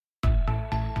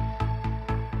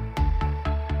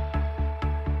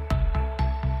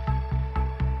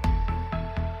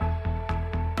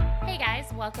Hey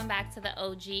guys, welcome back to the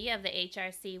OG of the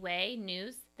HRC Way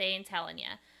news, they ain't telling ya.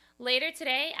 Later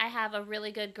today, I have a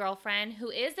really good girlfriend who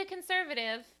is a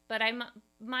conservative, but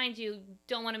mind you,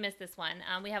 don't want to miss this one.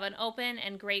 We have an open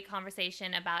and great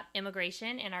conversation about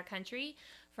immigration in our country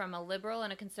from a liberal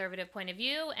and a conservative point of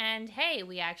view, and hey,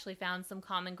 we actually found some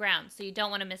common ground, so you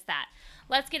don't want to miss that.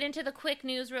 Let's get into the quick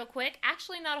news real quick.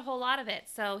 Actually, not a whole lot of it,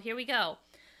 so here we go.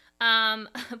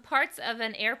 Parts of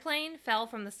an airplane fell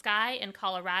from the sky in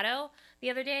Colorado the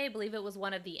other day. I believe it was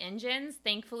one of the engines.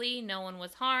 Thankfully, no one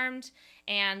was harmed,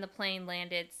 and the plane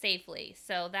landed safely.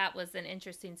 So that was an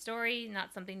interesting story,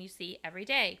 not something you see every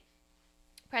day.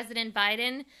 President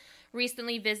Biden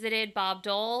recently visited Bob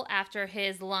Dole after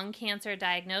his lung cancer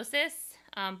diagnosis.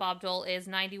 Bob Dole is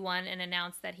 91 and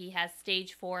announced that he has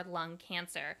stage 4 lung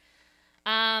cancer.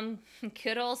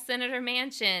 Good old Senator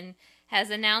Manchin has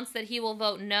announced that he will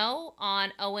vote no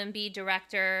on OMB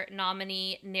director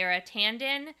nominee Neera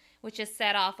Tanden, which has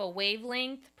set off a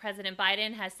wavelength. President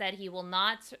Biden has said he will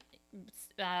not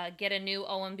get a new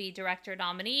OMB director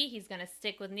nominee. He's going to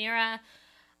stick with Neera.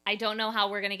 I don't know how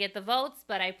we're going to get the votes,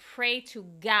 but I pray to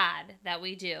God that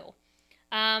we do.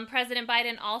 President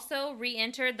Biden also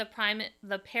re-entered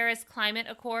the Paris Climate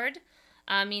Accord,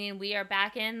 meaning we are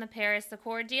back in the Paris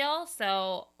Accord deal.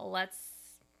 So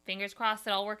fingers crossed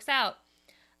it all works out.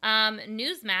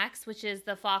 Newsmax, which is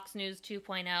the Fox News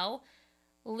 2.0,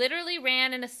 literally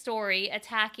ran in a story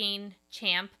attacking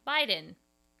Champ Biden.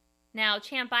 Now,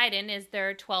 Champ Biden is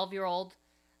their 12-year-old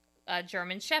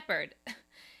German Shepherd.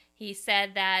 He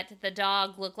said that the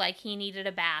dog looked like he needed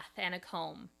a bath and a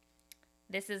comb.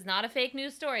 This is not a fake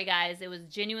news story, guys. It was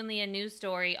genuinely a news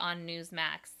story on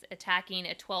Newsmax attacking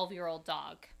a 12-year-old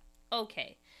dog.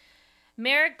 Okay.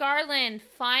 Merrick Garland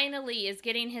finally is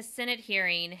getting his Senate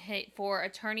hearing for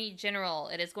Attorney General.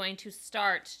 It is going to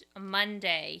start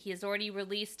Monday. He has already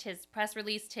released his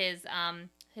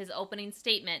opening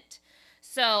statement.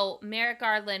 So Merrick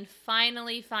Garland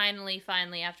finally,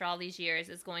 after all these years,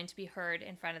 is going to be heard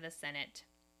in front of the Senate.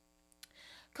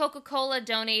 Coca-Cola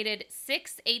donated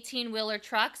 6 18-wheeler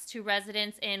trucks to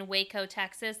residents in Waco,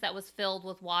 Texas that was filled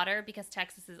with water because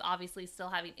Texas is obviously still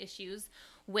having issues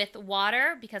with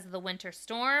water because of the winter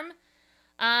storm.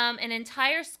 An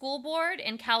entire school board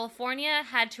in California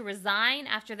had to resign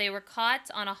after they were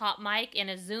caught on a hot mic in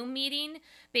a Zoom meeting,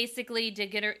 basically to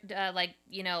get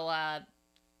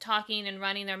talking and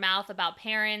running their mouth about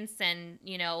parents and,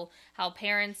 how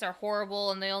parents are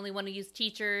horrible and they only want to use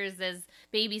teachers as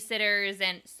babysitters.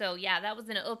 And so, yeah, that was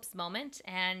an oops moment.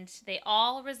 And they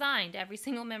all resigned, every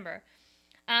single member.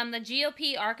 The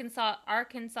GOP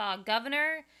Arkansas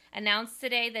governor announced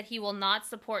today that he will not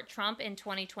support Trump in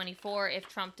 2024 if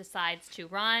Trump decides to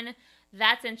run.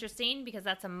 That's interesting because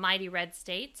that's a mighty red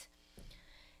state.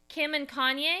 Kim and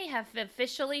Kanye have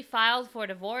officially filed for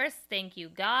divorce. Thank you,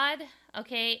 God.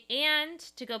 Okay, and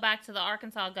to go back to the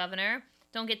Arkansas governor,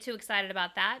 don't get too excited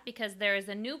about that because there is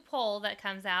a new poll that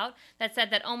comes out that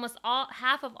said that almost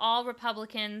half of all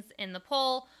Republicans in the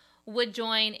poll would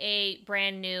join a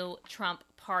brand new Trump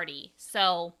party.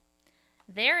 So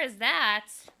there is that.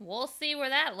 We'll see where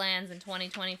that lands in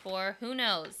 2024. Who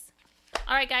knows?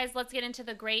 All right, guys, let's get into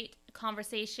the great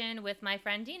conversation with my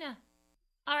friend Dena.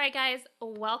 All right, guys,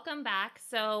 welcome back.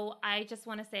 So I just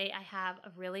want to say I have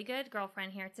a really good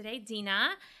girlfriend here today,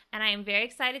 Dena, and I am very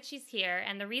excited she's here.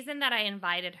 And the reason that I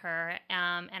invited her,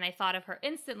 and I thought of her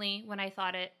instantly when I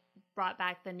thought it brought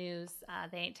back the news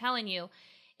they ain't telling you,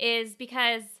 is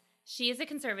because she is a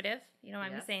conservative. You know why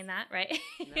I'm saying that, right?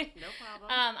 No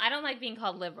problem. I don't like being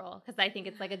called liberal because I think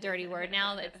it's like a dirty word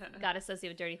now. It's got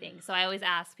associated with dirty things. So I always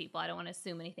ask people. I don't want to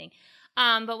assume anything.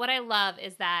 But what I love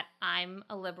is that I'm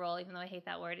a liberal, even though I hate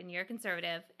that word, and you're a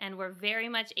conservative, and we're very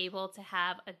much able to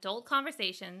have adult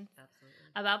conversations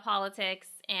about politics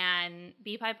and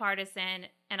be bipartisan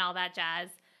and all that jazz.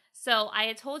 So I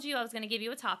had told you I was going to give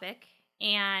you a topic,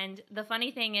 and the funny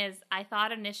thing is I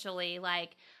thought initially,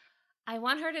 I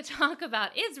want her to talk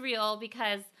about Israel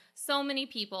because so many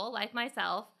people, like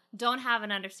myself, don't have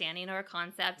an understanding or a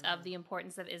concept of the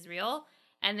importance of Israel.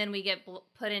 And then we get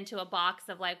put into a box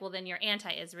of well, then you're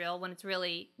anti-Israel when it's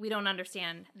really, we don't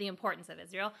understand the importance of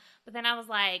Israel. But then I was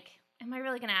like, am I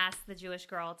really going to ask the Jewish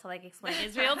girl to explain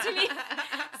Israel to me?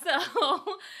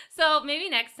 So maybe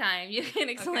next time you can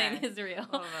explain Israel.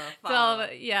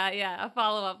 A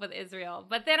follow-up with Israel.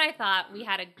 But then I thought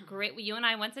you and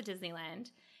I went to Disneyland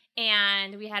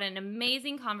and we had an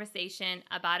amazing conversation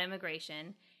about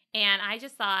immigration. And I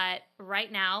just thought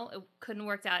right now it couldn't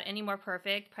work out any more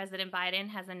perfect. President Biden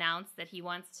has announced that he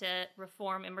wants to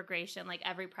reform immigration like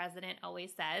every president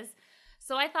always says.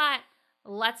 So I thought,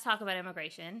 let's talk about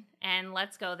immigration, and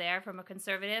let's go there from a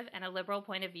conservative and a liberal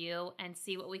point of view and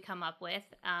see what we come up with,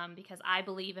 because I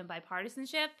believe in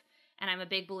bipartisanship, and I'm a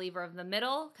big believer of the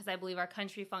middle because I believe our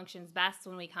country functions best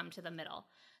when we come to the middle.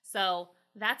 So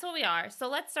that's what we are. So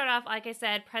let's start off. Like I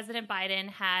said, President Biden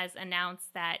has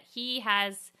announced that he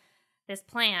has this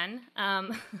plan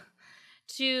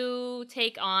to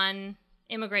take on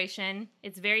immigration.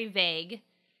 It's very vague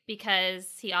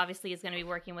because he obviously is going to be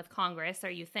working with Congress,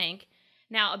 or you think.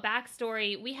 Now, a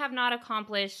backstory, we have not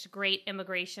accomplished great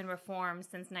immigration reform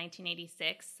since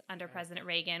 1986 under President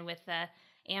Reagan with the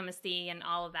amnesty and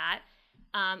all of that.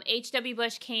 H.W.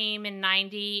 Bush came in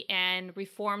 90 and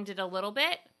reformed it a little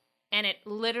bit, and it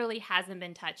literally hasn't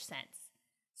been touched since.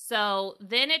 So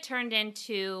then it turned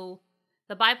into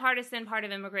the bipartisan part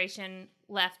of immigration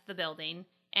left the building,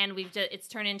 and it's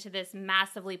turned into this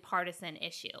massively partisan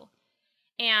issue.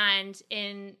 And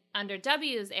under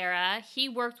W's era, he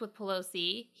worked with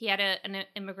Pelosi. He had an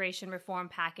immigration reform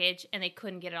package, and they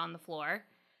couldn't get it on the floor.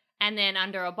 And then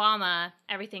under Obama,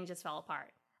 everything just fell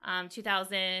apart.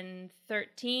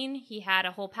 2013, he had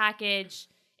a whole package.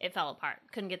 It fell apart.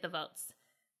 Couldn't get the votes.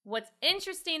 What's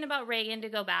interesting about Reagan, to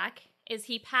go back, is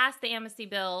he passed the amnesty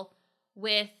bill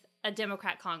with a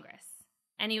Democrat Congress.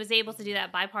 And he was able to do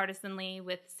that bipartisanly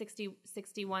with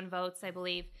 61 votes, I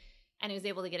believe, and he was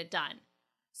able to get it done.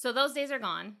 So those days are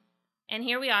gone. And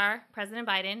here we are. President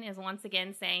Biden is once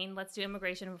again saying, let's do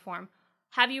immigration reform.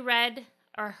 Have you read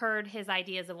or heard his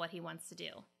ideas of what he wants to do?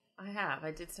 I have.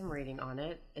 I did some reading on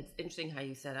it. It's interesting how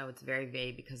you said, it's very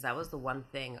vague, because that was the one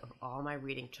thing of all my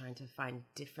reading, trying to find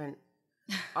different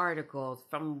articles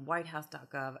from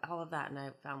whitehouse.gov, all of that. And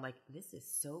I found, this is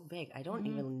so vague. I don't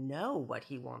even know what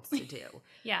he wants to do.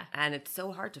 Yeah. And it's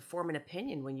so hard to form an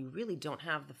opinion when you really don't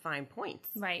have the fine points.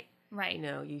 Right.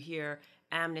 You hear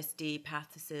amnesty, path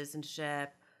to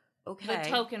citizenship. Okay. The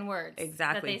token words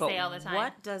exactly. that they say all the time.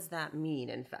 What does that mean,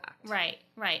 in fact? Right,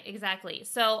 exactly.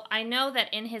 So I know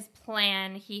that in his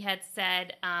plan, he had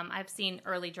said, I've seen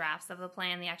early drafts of the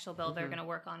plan, the actual bill they're going to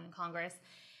work on in Congress.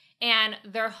 And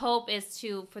their hope is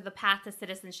for the path to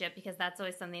citizenship, because that's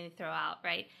always something they throw out,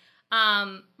 right?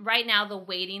 Right now, the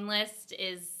waiting list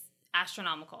is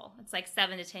astronomical. It's like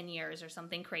 7 to 10 years or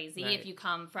something crazy if you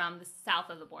come from the south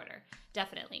of the border,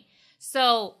 definitely.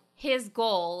 So his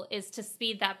goal is to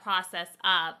speed that process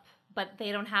up, but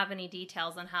they don't have any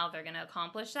details on how they're going to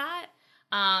accomplish that.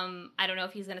 I don't know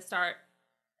if he's going to start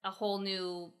a whole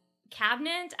new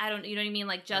cabinet. You know what I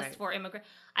mean? For immigrants.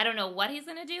 I don't know what he's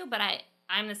going to do, but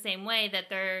I'm the same way, that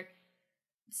they're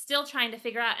still trying to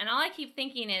figure out. And all I keep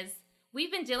thinking is,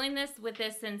 we've been dealing with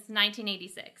this since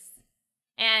 1986.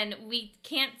 And we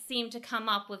can't seem to come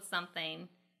up with something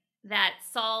that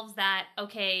solves that.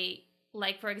 Okay,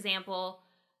 for example,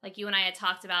 like you and I had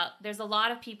talked about, there's a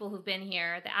lot of people who've been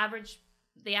here. The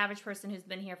average person who's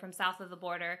been here from south of the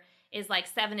border is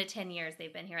 7 to 10 years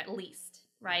they've been here at least,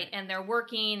 right? And they're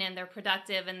working and they're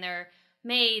productive and they're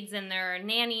maids and they're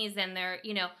nannies and they're,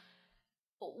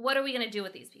 what are we going to do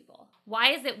with these people?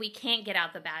 Why is it we can't get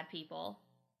out the bad people,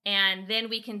 and then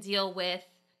we can deal with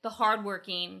the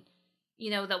hardworking,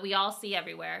 that we all see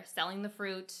everywhere, selling the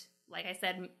fruit, like I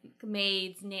said,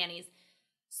 maids, nannies.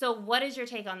 So what is your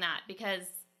take on that? Because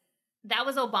that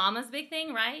was Obama's big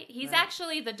thing, right? He's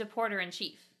actually the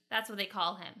deporter-in-chief. That's what they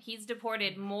call him. He's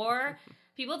deported more.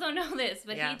 People don't know this,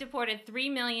 but he deported 3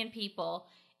 million people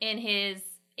in his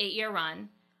 8-year run,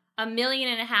 1.5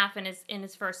 million in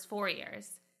his first 4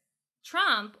 years.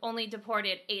 Trump only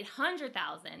deported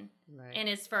 800,000 in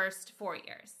his first 4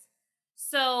 years.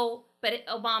 So, but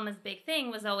Obama's big thing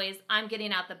was always, I'm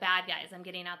getting out the bad guys. I'm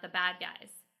getting out the bad guys.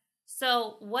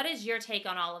 So what is your take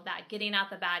on all of that? Getting out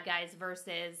the bad guys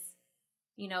versus,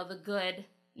 the good,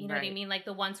 you know what I mean?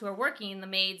 The ones who are working, the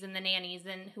maids and the nannies,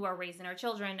 and who are raising our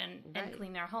children and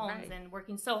cleaning our homes and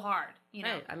working so hard,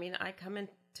 Right. I mean, I come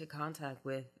into contact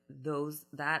with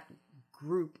that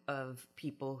group of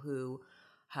people who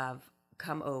have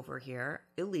come over here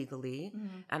illegally.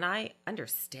 And I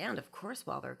understand, of course,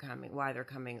 why they're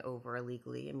coming over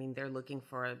illegally. I mean, they're looking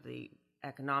for the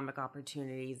economic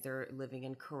opportunities. They're living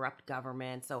in corrupt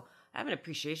government. So I have an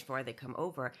appreciation for why they come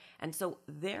over. And so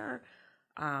their,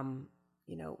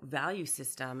 value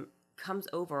system comes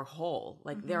over whole.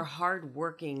 They're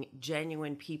hardworking,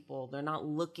 genuine people. They're not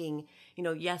looking,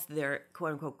 yes, they're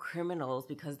quote unquote criminals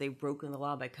because they've broken the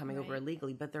law by coming over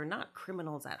illegally, but they're not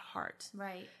criminals at heart.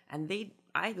 Right. And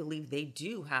I believe they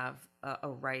do have a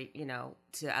right,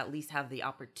 to at least have the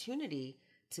opportunity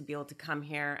to be able to come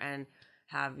here and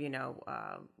have,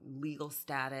 legal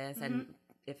status, and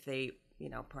if they,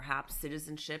 perhaps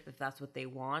citizenship, if that's what they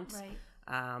want. Right.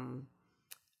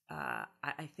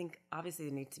 I think obviously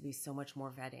there needs to be so much more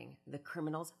vetting. The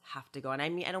criminals have to go. And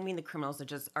I don't mean the criminals that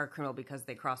just are criminal because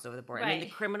they crossed over the border. Right. I mean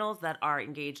the criminals that are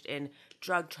engaged in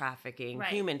drug trafficking,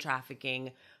 Right. human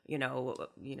trafficking,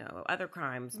 other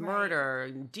crimes, Right. murder,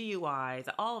 DUIs,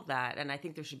 all of that. And I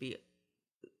think there should be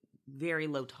very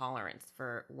low tolerance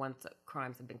for once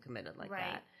crimes have been committed like Right.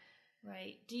 that.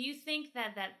 Right. Do you think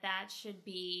that should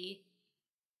be,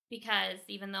 because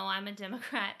even though I'm a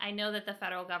Democrat, I know that the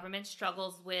federal government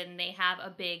struggles when they have a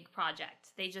big project.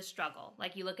 They just struggle.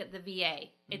 Like you look at the VA,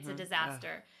 it's a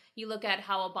disaster. You look at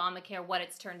how Obamacare, what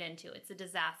it's turned into, it's a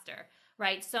disaster,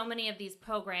 right? So many of these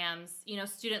programs,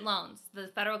 student loans, the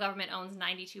federal government owns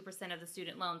 92% of the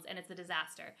student loans, and it's a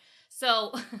disaster.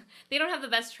 So they don't have the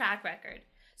best track record.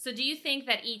 So do you think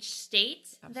that each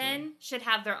state then should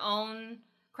have their own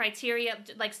criteria,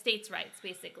 like states' rights,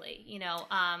 basically,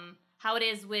 how it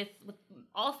is with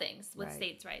all things with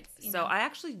states' rights? So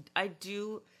I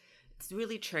do, it's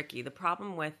really tricky. The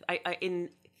problem with, I in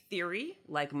theory,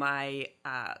 like my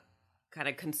kind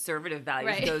of conservative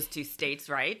values goes to states'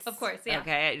 rights. Of course, yeah.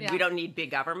 Okay, yeah. We don't need big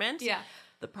government. Yeah.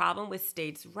 The problem with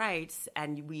states' rights,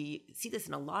 and we see this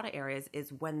in a lot of areas,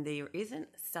 is when there isn't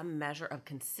some measure of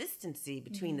consistency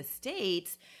between the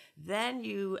states, then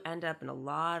you end up in a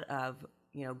lot of,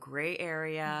 gray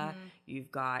area.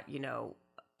 You've got,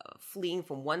 fleeing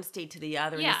from one state to the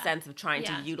other in the sense of trying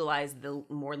to utilize the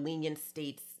more lenient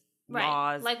states'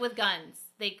 laws. Like with guns.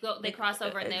 They cross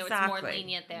over and it's more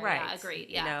lenient there. Right. Yeah, agreed.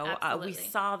 Yeah, absolutely. We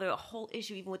saw the whole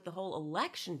issue even with the whole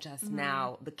election just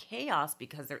now, the chaos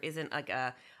because there isn't like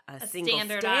a single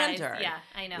standard. Yeah,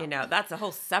 I know. That's a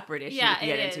whole separate issue to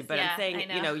get into. But I'm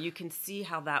saying, you can see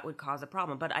how that would cause a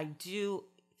problem. But I do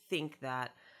think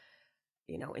that,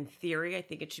 in theory, I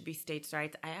think it should be states'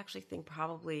 rights. I actually think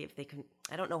probably if they can,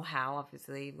 I don't know how,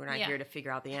 obviously, we're not here to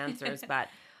figure out the answers, but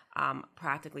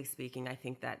practically speaking, I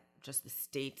think that just the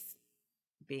states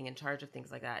being in charge of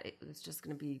things like that, it's just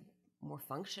going to be more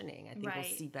functioning. I think we'll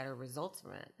see better results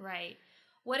from it. Right.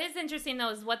 What is interesting, though,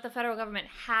 is what the federal government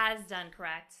has done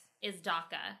correct is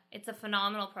DACA. It's a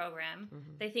phenomenal program.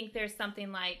 They think there's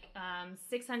something like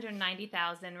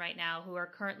 690,000 right now who are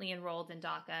currently enrolled in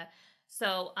DACA.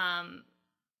 So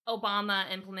Obama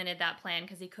implemented that plan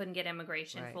because he couldn't get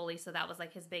immigration fully, so that was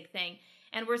like his big thing.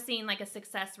 And we're seeing like a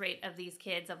success rate of these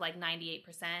kids of like 98%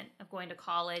 of going to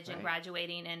college and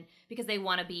graduating, and because they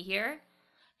want to be here.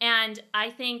 And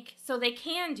I think, so they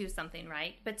can do something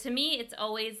right. But to me, it's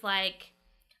always like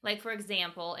for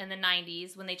example, in the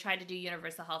 90s when they tried to do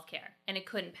universal health care and it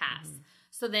couldn't pass.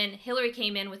 So then Hillary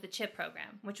came in with the CHIP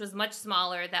program, which was much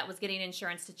smaller, that was getting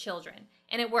insurance to children.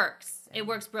 And it works. It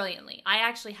works brilliantly. I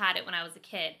actually had it when I was a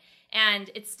kid. And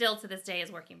it still to this day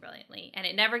is working brilliantly. And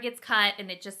it never gets cut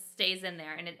and it just stays in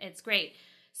there. And it's great.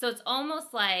 So it's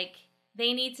almost like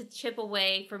they need to chip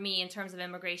away, for me, in terms of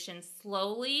immigration,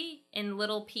 slowly in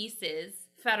little pieces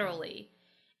federally.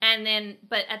 And then,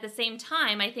 but at the same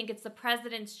time, I think it's the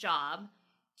president's job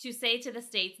to say to the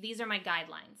states, these are my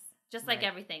guidelines. Just like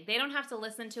everything. They don't have to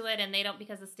listen to it, and they don't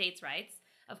because of states' rights,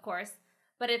 of course.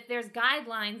 But if there's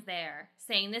guidelines there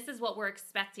saying this is what we're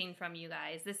expecting from you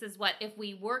guys, this is what, if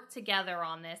we work together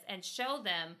on this and show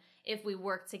them if we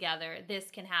work together, this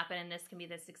can happen and this can be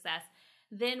the success,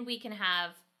 then we can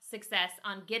have success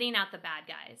on getting out the bad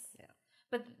guys. Yeah.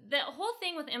 But the whole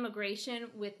thing with immigration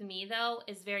with me, though,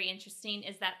 is very interesting,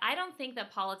 is that I don't think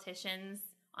that politicians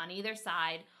on either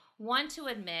side want to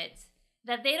admit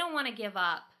that they don't want to give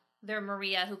up their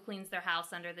Maria who cleans their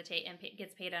house under the and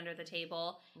gets paid under the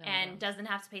table doesn't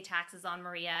have to pay taxes on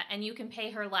Maria, and you can pay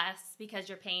her less because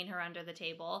you're paying her under the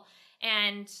table,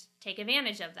 and take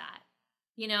advantage of that.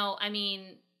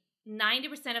 90%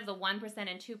 of the 1%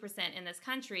 and 2% in this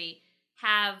country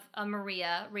have a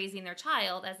Maria raising their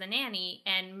child as a nanny,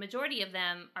 and majority of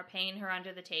them are paying her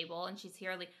under the table, and she's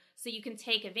here. So you can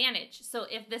take advantage. So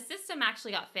if the system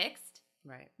actually got fixed,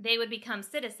 they would become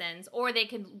citizens, or they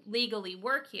could legally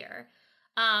work here.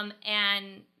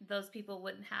 And those people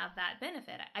wouldn't have that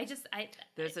benefit.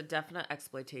 There's a definite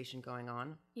exploitation going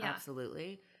on. Yeah.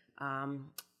 Absolutely.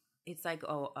 It's like,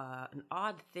 an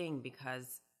odd thing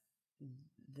because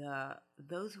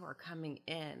those who are coming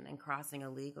in and crossing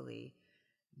illegally,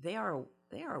 they are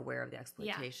aware of the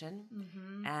exploitation,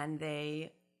 and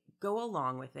they go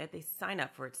along with it. They sign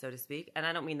up for it, so to speak. And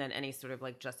I don't mean that any sort of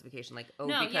like justification, like,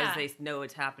 because they know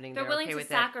it's happening, they're willing okay to with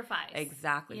sacrifice. It.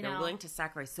 Exactly. They're willing to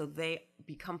sacrifice. So they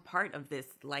become part of this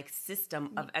like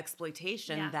system of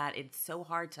exploitation that it's so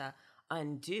hard to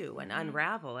undo and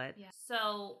unravel it. Yeah.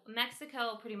 So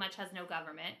Mexico pretty much has no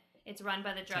government. It's run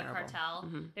by the drug cartel.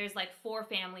 There's like 4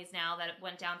 families now that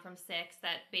went down from 6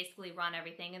 that basically run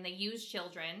everything, and they use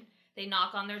children. They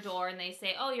knock on their door and they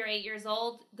say, oh, you're 8 years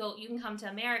old, go, you can come to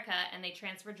America, and they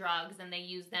transfer drugs and they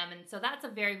use them. And so that's a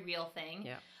very real thing.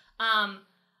 Yeah.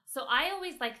 So I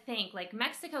always think like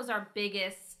Mexico's our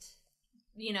biggest,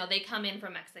 they come in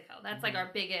from Mexico. That's like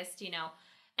our biggest,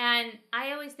 and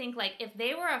I always think like if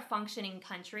they were a functioning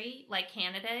country like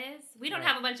Canada is, we don't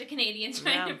have a bunch of Canadians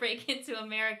trying to break into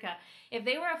America. If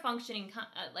they were a functioning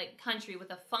country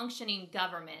with a functioning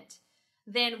government,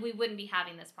 then we wouldn't be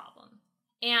having this problem.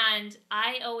 And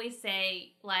I always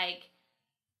say, like,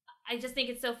 I just think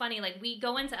it's so funny. Like, we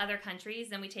go into other countries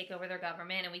and we take over their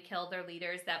government and we kill their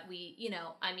leaders that we,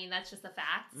 that's just a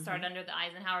fact. Started under the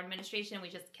Eisenhower administration and we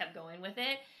just kept going with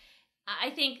it.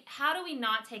 I think, how do we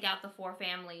not take out the four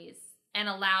families and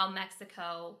allow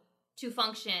Mexico to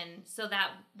function so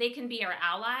that they can be our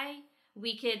ally?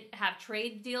 We could have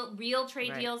real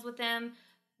trade deals with them,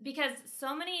 because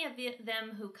so many of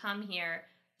them who come here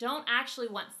don't actually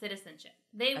want citizenship.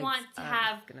 They want to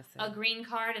have a green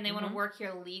card and they want to work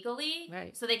here legally,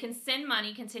 so they can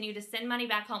continue to send money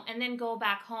back home, and then go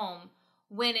back home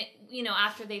when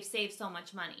after they've saved so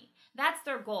much money. That's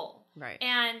their goal. Right.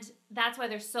 And that's why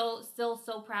they're still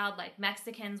so proud, like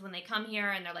Mexicans, when they come here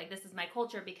and they're like, this is my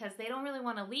culture, because they don't really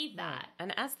want to leave that.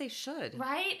 And as they should.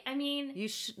 Right? I mean,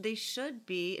 they should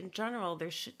be, in general,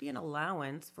 there should be an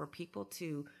allowance for people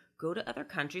to go to other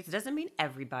countries. It doesn't mean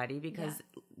everybody, because,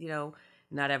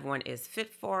 not everyone is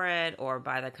fit for it, or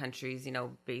by the country's,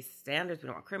 base standards. We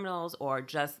don't want criminals, or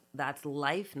just that's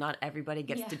life. Not everybody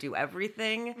gets to do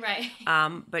everything.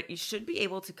 Right. But you should be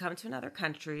able to come to another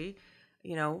country,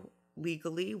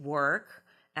 legally work,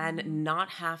 and not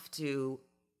have to,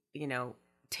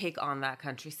 take on that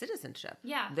country's citizenship.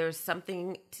 Yeah. There's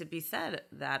something to be said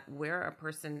that where a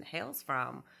person hails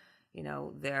from,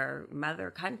 their mother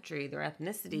country, their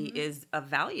ethnicity is of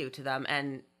value to them.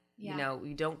 And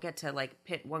you don't get to like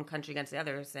pit one country against the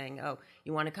other, saying, oh,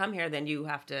 you want to come here, then you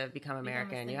have to become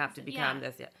American. You have to become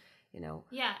this.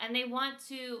 Yeah, and they want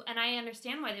to, and I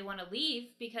understand why they want to leave,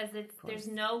 because there's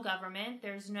no government,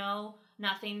 there's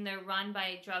nothing. They're run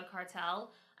by a drug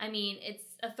cartel. I mean, it's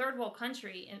a third world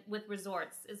country with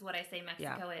resorts, is what I say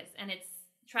Mexico is, and it's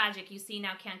tragic. You see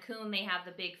now Cancun, they have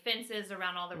the big fences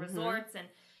around all the resorts, and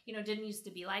didn't used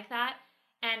to be like that.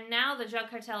 And now the drug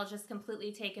cartel has just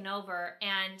completely taken over.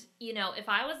 And, if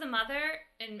I was a mother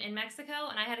in Mexico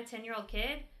and I had a 10-year-old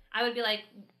kid, I would be like,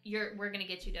 we're going to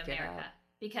get you to America,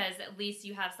 because at least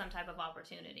you have some type of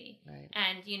opportunity. Right.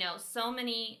 And, so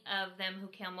many of them who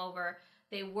come over,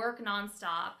 they work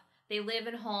nonstop. They live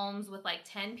in homes with like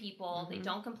 10 people. They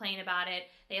don't complain about it.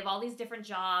 They have all these different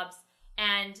jobs,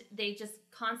 and they just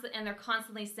they're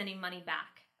constantly sending money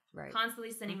back. Right.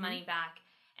 Constantly sending money back.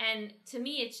 And to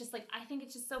me, it's just like, I think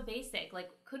it's just so basic. Like,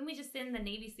 couldn't we just send the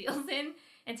Navy SEALs in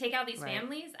and take out these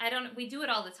families? We do it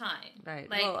all the time. Right.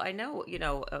 Like, well, I know,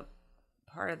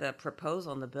 part of the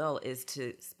proposal in the bill is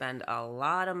to spend a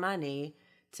lot of money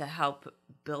to help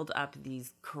build up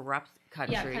these corrupt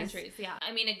countries. Yeah, countries, yeah.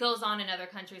 I mean, it goes on in other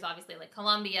countries, obviously, like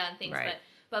Colombia and things,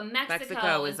 but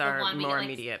Mexico is the one more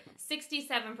immediate.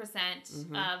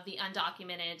 67% of the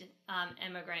undocumented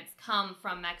immigrants come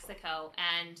from Mexico,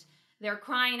 and they're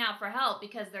crying out for help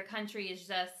because their country is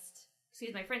just,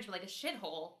 excuse my French, but like a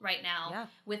shithole right now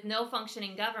with no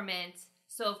functioning government.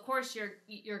 So of course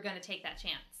you're going to take that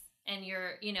chance, and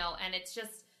and it's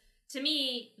just, to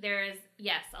me, there's,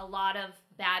 a lot of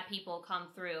bad people come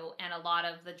through and a lot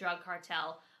of the drug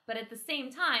cartel. But at the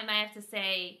same time, I have to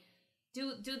say,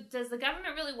 does the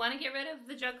government really want to get rid of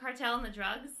the drug cartel and the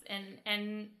drugs?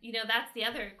 And that's the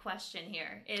other question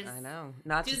here is, I know,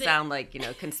 not to sound like,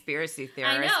 conspiracy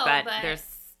theorists, I know, but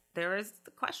there is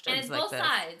the questions, and it's like both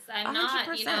sides. I'm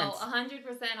 100%. not,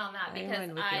 100% on that, because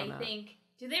I think,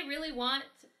 do they really want,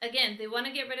 again, they want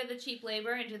to get rid of the cheap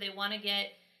labor, and do they want to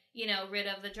get, rid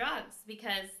of the drugs?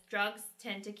 Because drugs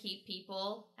tend to keep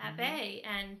people at bay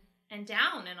and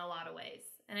down in a lot of ways.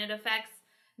 And it affects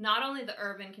not only the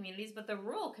urban communities, but the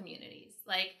rural communities,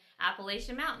 like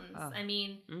Appalachian Mountains. I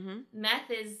mean,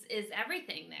 meth is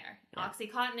everything there. Yeah.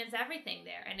 OxyContin is everything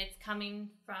there. And it's coming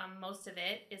from, most of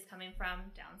it is coming from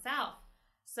down south.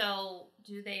 So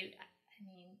do they,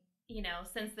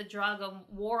 since the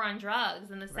war on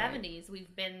drugs in the 70s,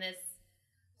 we've been this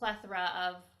plethora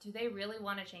of, do they really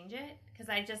want to change it? Because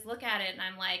I just look at it and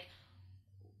I'm like,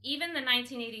 even the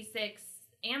 1986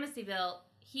 amnesty bill,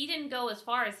 he didn't go as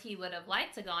far as he would have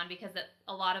liked to go on, because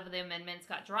a lot of the amendments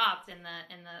got dropped in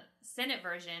the Senate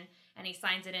version, and he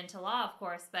signs it into law, of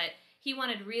course. But he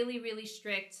wanted really, really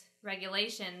strict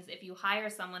regulations if you hire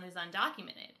someone who's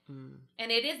undocumented.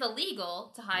 And it is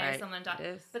illegal to hire someone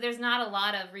undocumented, but there's not a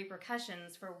lot of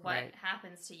repercussions for what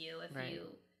happens to you if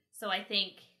you. So I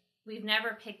think we've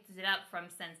never picked it up from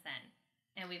since then.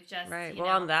 And we've just, right. Well,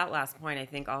 on that last point, I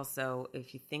think also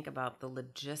if you think about the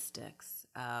logistics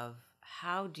of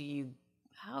how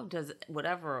does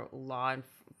whatever law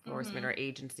enforcement or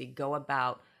agency go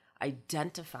about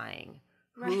identifying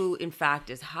who in fact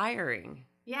is hiring?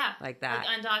 Yeah. Like that.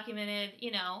 Like undocumented,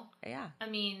 Yeah. I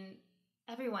mean,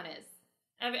 everyone is.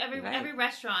 Every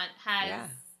restaurant has,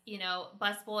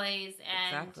 busboys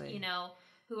and,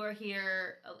 who are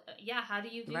here. How do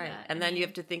you do that? And then you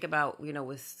have to think about,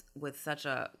 with such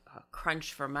a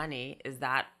crunch for money, is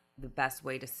that the best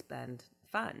way to spend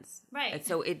funds? Right. And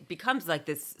so it becomes like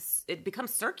this, it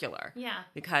becomes circular. Yeah.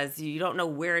 Because you don't know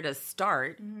where to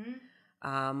start.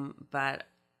 But,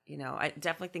 I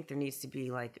definitely think there needs to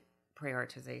be like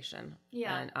prioritization.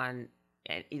 Yeah. And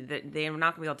they're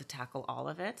not going to be able to tackle all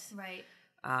of it. Right.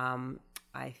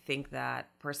 I think that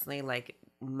personally, like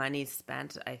money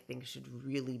spent, I think should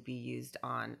really be used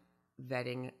on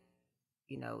vetting,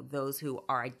 those who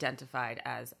are identified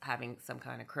as having some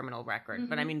kind of criminal record,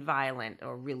 but I mean violent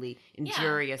or really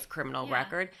injurious criminal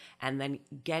record, and then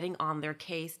getting on their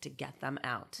case to get them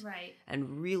out. Right.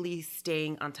 And really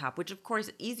staying on top, which of course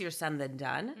easier said than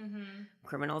done.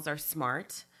 Criminals are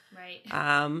smart. Right.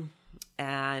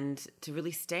 And to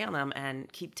really stay on them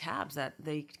and keep tabs that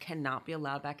they cannot be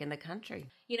allowed back in the country.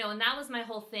 And that was my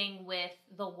whole thing with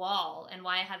the wall and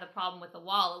why I had the problem with the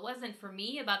wall. It wasn't for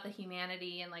me about the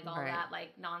humanity and like all that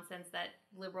like nonsense that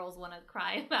liberals want to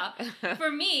cry about.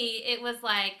 For me, it was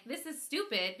like, this is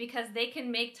stupid because they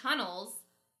can make tunnels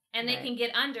and they can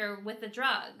get under with the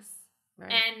drugs.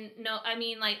 Right. And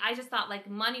I just thought like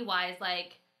money-wise,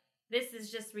 like this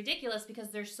is just ridiculous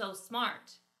because they're so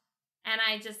smart. And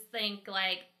I just think,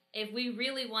 like, if we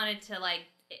really wanted to, like,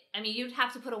 you'd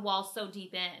have to put a wall so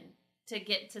deep in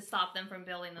to stop them from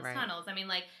building those tunnels. I mean,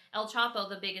 like, El Chapo,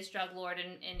 the biggest drug lord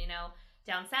in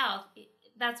down south,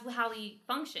 that's how he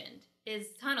functioned, is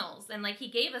tunnels. And, like, he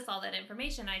gave us all that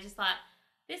information. I just thought,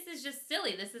 this is just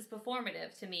silly. This is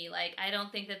performative to me. Like, I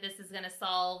don't think that this is going to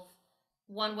solve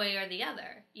one way or the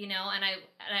other, And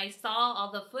I saw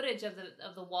all the footage of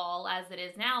the wall as it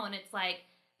is now, and it's like,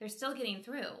 they're still getting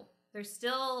through. They're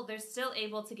still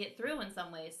able to get through in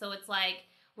some ways. So it's like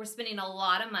we're spending a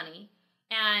lot of money,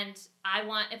 and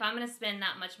if I'm going to spend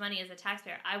that much money as a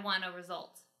taxpayer, I want a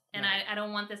result. And I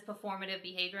don't want this performative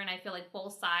behavior, and I feel like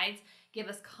both sides give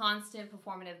us constant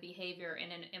performative behavior in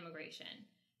an immigration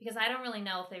because I don't really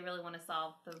know if they really want to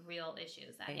solve the real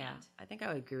issues at hand. I think I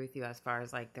would agree with you as far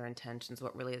as like their intentions,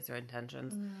 what really is their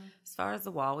intentions. As far as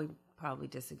the wall, we probably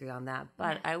disagree on that,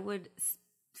 but I would...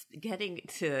 Getting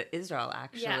to Israel,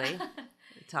 actually,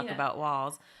 talk about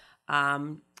walls.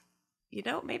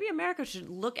 Maybe America should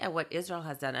look at what Israel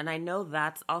has done. And I know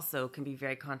that's also can be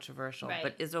very controversial,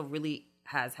 but Israel really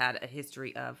has had a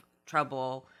history of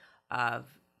trouble, of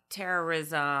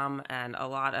terrorism, and a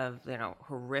lot of,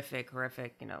 horrific,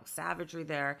 savagery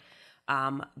there.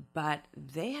 But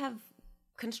they have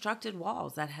constructed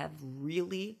walls that have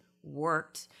really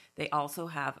worked. They also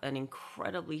have an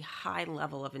incredibly high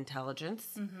level of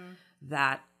intelligence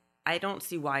that I don't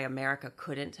see why America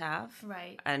couldn't have.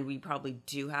 Right. And we probably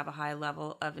do have a high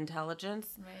level of intelligence.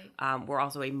 Right. We're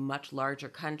also a much larger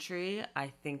country.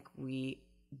 I think we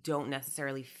don't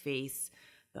necessarily face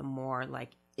the more like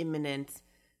imminent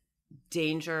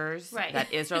dangers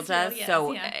that Israel does.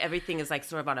 Everything is like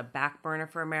sort of on a back burner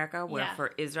for America, where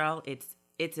for Israel,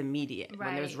 it's immediate.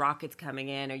 When there's rockets coming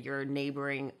in or you're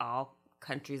neighboring all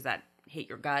countries that hate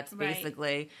your guts,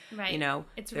 basically. Right.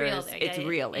 It's real. It's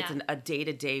real. It's a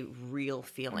day-to-day real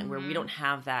feeling where we don't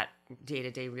have that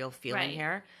day-to-day real feeling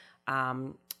here.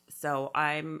 So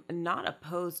I'm not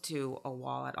opposed to a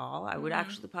wall at all. I would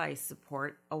actually probably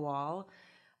support a wall,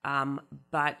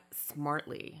 but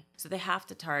smartly. So they have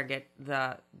to target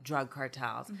the drug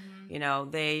cartels.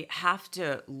 They have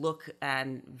to look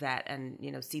and vet and,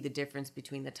 see the difference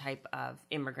between the type of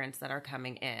immigrants that are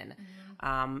coming in.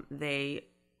 They,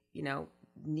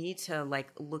 need to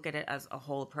like look at it as a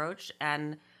whole approach.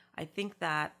 And I think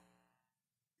that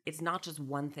it's not just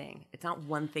one thing. It's not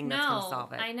one thing that's going to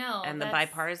solve it. I know. And the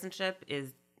bipartisanship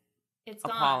is it's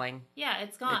appalling. Gone. Yeah,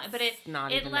 it's gone. But it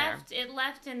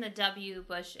left in the W.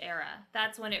 Bush era.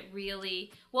 That's when it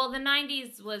really... Well, the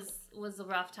 90s was a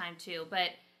rough time too,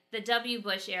 but the W.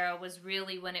 Bush era was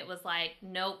really when it was like,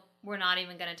 nope, we're not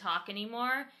even going to talk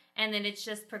anymore. And then it's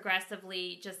just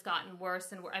progressively just gotten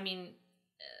worse and worse. I mean,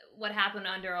 what happened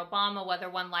under Obama, whether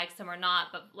one likes him or not,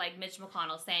 but like Mitch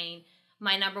McConnell saying,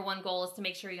 my number one goal is to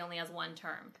make sure he only has one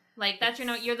term. Like, that's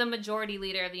you're the majority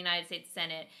leader of the United States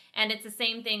Senate. And it's the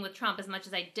same thing with Trump. As much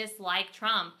as I dislike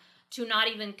Trump, to not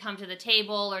even come to the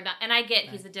table or not. And I get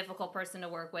he's a difficult person to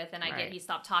work with, and I get he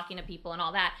stopped talking to people and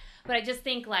all that. But I just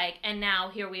think like, and now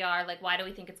here we are, like, why do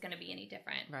we think it's going to be any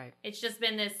different? Right. It's just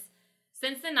been this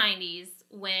since the 90s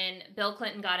when Bill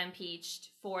Clinton got impeached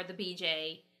for the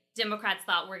BJ. Democrats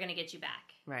thought we're going to get you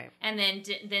back. Right. And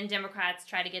then Democrats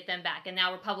try to get them back. And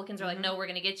now Republicans are like, no, we're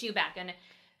going to get you back.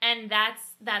 And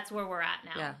that's where we're at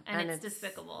now. Yeah. And it's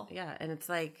despicable. Yeah. And it's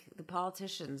like the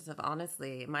politicians have,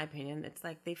 honestly, in my opinion, it's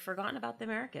like they've forgotten about the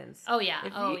Americans. Oh, yeah.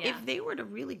 If they were to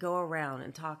really go around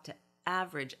and talk to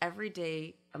average,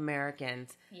 everyday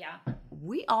Americans,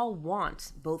 we all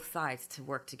want both sides to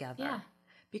work together. Yeah.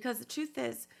 Because the truth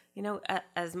is, you know,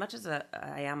 as much as I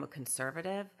am a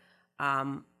conservative,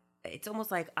 it's almost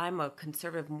like I'm a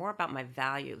conservative more about my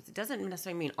values. It doesn't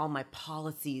necessarily mean all my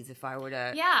policies, if I were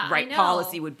to write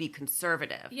policy, would be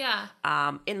conservative. Yeah.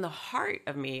 In the heart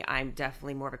of me, I'm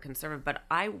definitely more of a conservative. But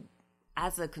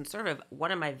as a conservative,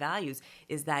 one of my values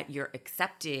is that you're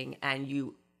accepting and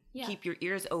you keep your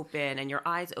ears open and your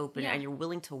eyes open and you're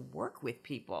willing to work with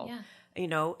people. Yeah. You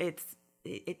know,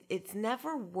 it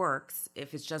never works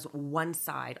if it's just one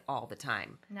side all the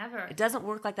time. Never. It doesn't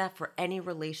work like that for any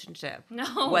relationship.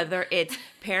 No. Whether it's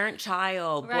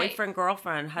parent-child,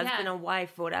 boyfriend-girlfriend, husband and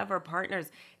wife, whatever, partners.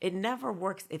 It never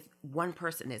works if one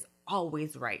person is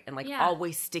always right and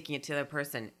always sticking it to the other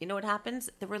person. You know what happens?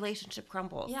 The relationship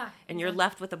crumbles. Yeah. And you're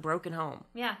left with a broken home.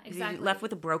 Yeah, exactly. You're left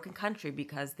with a broken country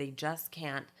because they just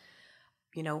can't.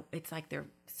 You know, it's like they're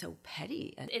so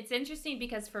petty. It's interesting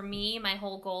because for me, my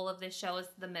whole goal of this show is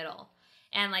the middle.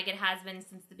 And like it has been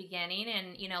since the beginning.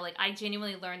 And, you know, like I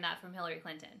genuinely learned that from Hillary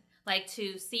Clinton. Like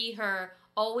to see her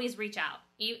always reach out.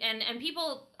 And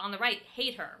people on the right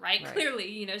hate her, right?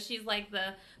 Clearly, you know, she's like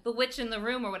the witch in the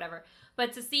room or whatever.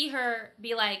 But to see her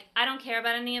be like, I don't care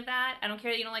about any of that. I don't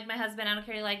care that you don't like my husband. I don't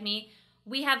care you like me.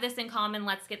 We have this in common.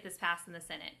 Let's get this passed in the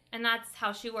Senate. And that's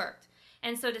how she worked.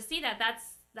 And so to see that,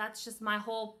 that's just my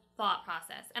whole thought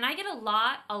process. And I get a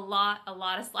lot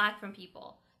of slack from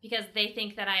people because they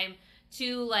think that I'm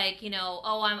too like, you know,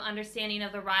 oh, I'm understanding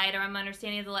of the right or I'm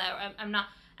understanding of the left. I'm not.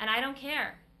 And I don't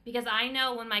care because I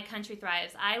know when my country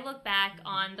thrives. I look back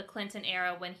on the Clinton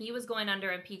era when he was going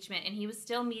under impeachment and he was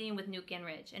still meeting with Newt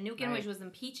Gingrich. And Newt Gingrich was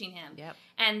impeaching him. Yep.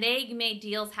 And they made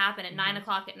deals happen at 9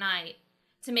 o'clock at night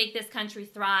to make this country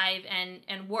thrive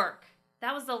and work.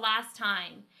 That was the last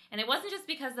time. And it wasn't just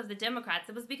because of the Democrats.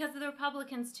 It was because of the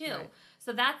Republicans, too. Right.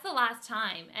 So that's the last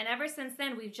time. And ever since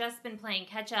then, we've just been playing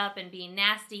catch up and being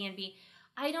nasty and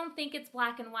I don't think it's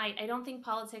black and white. I don't think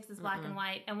politics is black and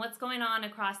white. And what's going on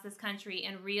across this country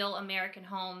in real American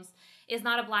homes is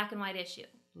not a black and white issue.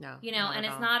 No. You know, and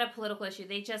it's not a political issue.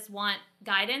 They just want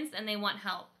guidance and they want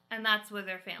help. And that's where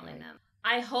they're failing them.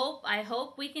 I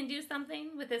hope we can do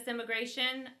something with this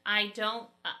immigration. I don't...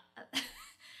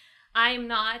 I'm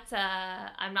not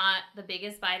the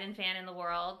biggest Biden fan in the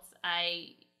world.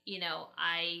 I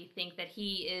think that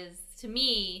he is, to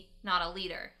me, not a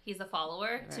leader. He's a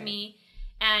follower to me.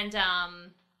 And,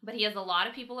 but he has a lot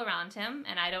of people around him,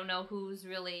 and I don't know who's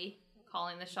really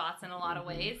calling the shots in a lot of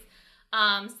ways.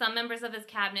 Some members of his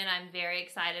cabinet I'm very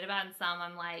excited about, and some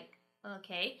I'm like,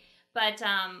 okay. But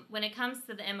when it comes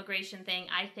to the immigration thing,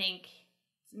 I think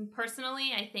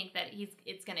that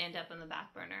it's going to end up in the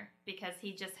back burner because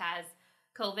he just has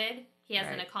COVID. He has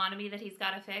an economy that he's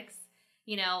got to fix.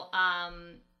 You know,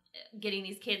 getting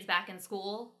these kids back in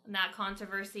school, and that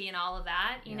controversy and all of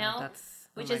that, you know,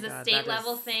 which is a state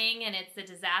level thing, and it's a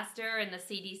disaster, and the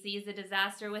CDC is a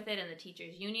disaster with it, and the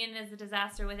teachers union is a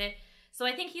disaster with it. So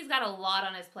I think he's got a lot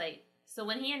on his plate. So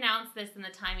when he announced this and the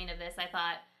timing of this,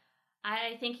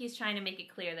 I think he's trying to make it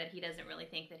clear that he doesn't really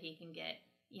think that he can get,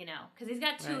 you know, because he's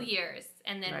got 2 years,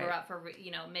 and then we're up for,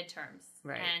 you know, midterms.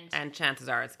 Right. And chances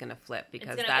are it's going to flip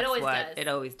because it always does. It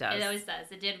always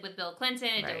does. It did with Bill Clinton.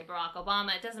 It did with Barack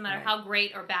Obama. It doesn't matter how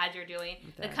great or bad you're doing.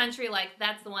 The country,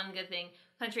 that's the one good thing.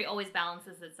 Country always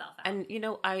balances itself out. And, you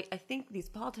know, I think these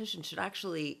politicians should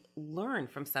actually learn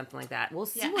from something like that. We'll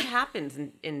see what happens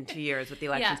in 2 years with the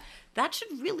elections. That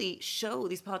should really show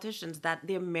these politicians that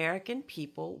the American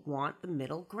people want the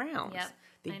middle ground. Yep.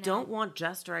 They don't want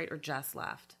just right or just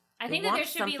left. I think that there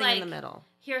should be in the middle.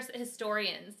 Here's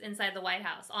historians inside the White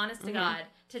House, honest to God,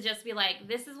 to just be like,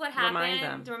 this is what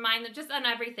happened. To remind them just on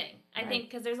everything. I think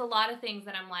because there's a lot of things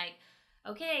that I'm like,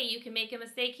 okay, you can make a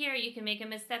mistake here, you can make a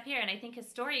misstep here. And I think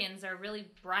historians are really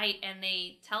bright and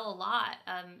they tell a lot.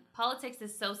 Politics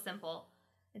is so simple.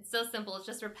 It's so simple. It's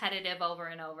just repetitive over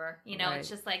and over. You know, it's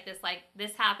just like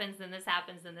this happens, then this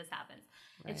happens, then this happens.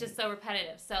 It's just so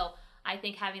repetitive. So I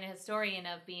think having a historian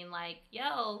of being like,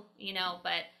 yo, you know,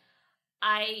 but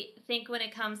I think when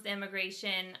it comes to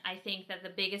immigration, I think that the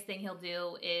biggest thing he'll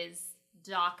do is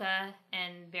DACA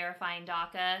and verifying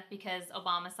DACA because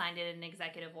Obama signed it in an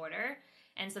executive order,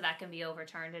 and so that can be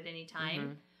overturned at any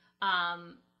time.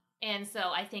 And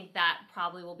so I think that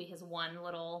probably will be his one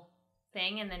little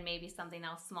thing, and then maybe something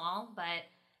else small. But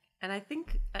and I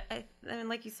think, I mean,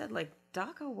 like you said, like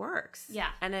DACA works. Yeah.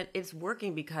 And it's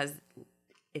working because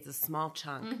it's a small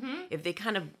chunk. If they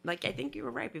kind of, like, I think you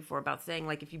were right before about saying,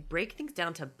 like, if you break things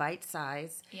down to bite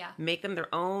size, make them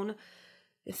their own,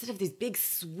 instead of these big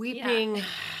sweeping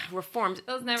reforms,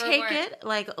 those never take work. it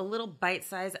like a little bite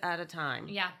size at a time.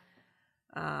 Yeah.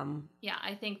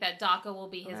 I think that DACA will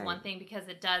be his one thing because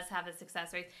it does have a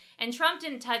success rate. And Trump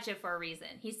didn't touch it for a reason.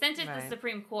 He sent it to the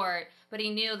Supreme Court, but he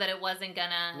knew that it wasn't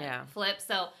gonna flip,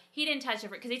 so he didn't touch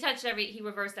it because he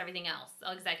reversed everything else,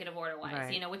 executive order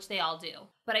wise, which they all do.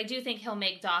 But I do think he'll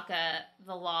make DACA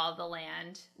the law of the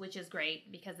land, which is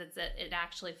great because it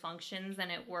actually functions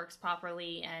and it works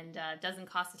properly and doesn't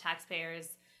cost the taxpayers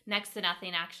next to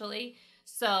nothing actually.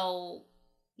 So,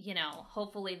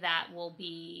 hopefully that'll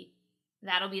be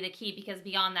the key, because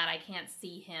beyond that, I can't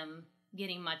see him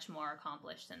getting much more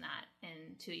accomplished than that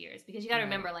in 2 years. Because you got to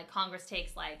remember, like, Congress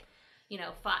takes,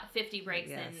 50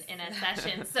 breaks in a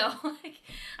session. So,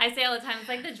 I say all the time, it's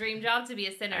like the dream job to be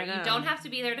a senator. You don't have to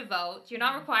be there to vote. You're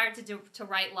not required to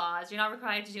write laws. You're not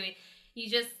required to do it. You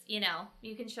just,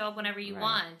 you can show up whenever you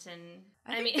want. And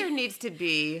I mean, there needs to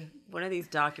be one of these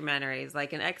documentaries,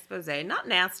 like an expose, not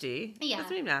nasty. Yeah.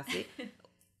 Doesn't mean nasty.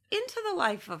 Into the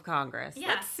life of Congress. Yeah.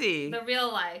 Let's see. The real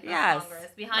life of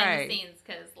Congress, behind the scenes,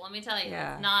 because let me tell you,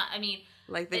 it's not,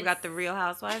 like they've got the Real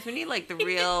Housewives. We need, like, the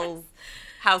real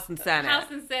House and Senate. House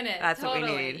and Senate. That's totally.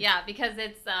 what we need. Yeah, because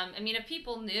it's, if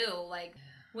people knew, like,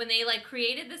 when they,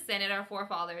 created the Senate, our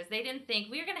forefathers, they didn't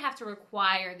think we were going to have to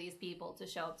require these people to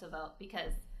show up to vote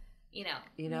because,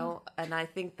 and I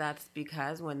think that's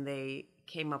because when they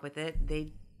came up with it,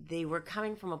 they were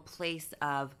coming from a place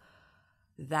of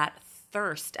that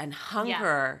thirst and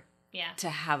hunger to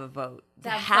have a vote, to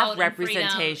have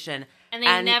representation. And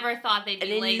they never thought they'd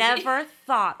be lazy. They never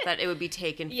thought that it would be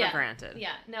taken for granted.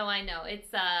 Yeah, no, I know. It's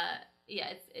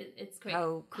it's crazy.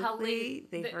 How quickly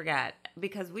they forget,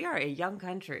 because we are a young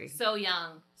country. So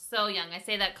young. I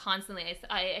say that constantly.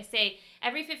 I say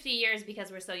every 50 years,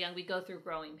 because we're so young, we go through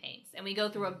growing pains. And we go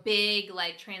through a big,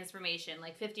 transformation.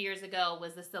 50 years ago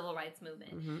was the Civil Rights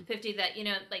Movement. 50 that,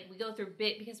 we go through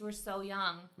big, because we're so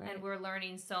young and we're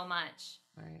learning so much.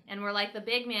 Right. And we're like the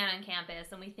big man on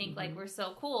campus, and we think we're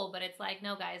so cool, but it's like,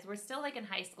 no, guys, we're still in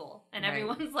high school. And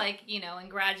everyone's in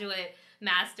graduate,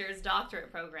 master's,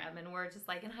 doctorate program, and we're just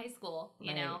in high school,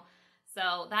 you know?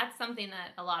 So that's something that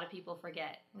a lot of people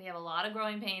forget. We have a lot of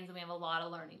growing pains, and we have a lot of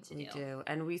learning to do. We do.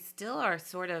 And we still are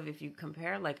sort of, if you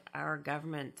compare our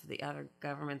government to the other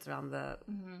governments around the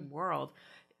world,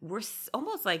 we're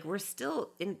almost we're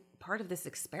still in part of this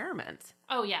experiment.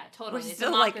 Oh, yeah, totally. We're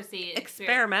still democracy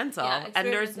experimental. And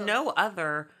there's no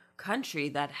other country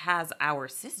that has our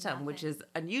system, which is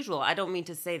unusual. I don't mean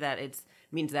to say that it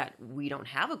means that we don't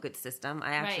have a good system.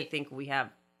 I actually think we have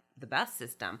the best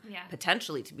system,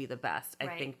 potentially to be the best. I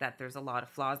think that there's a lot of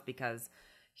flaws because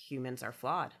humans are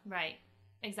flawed. Right.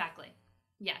 Exactly.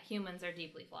 Yeah, humans are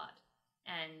deeply flawed.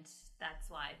 And that's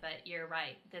why. But you're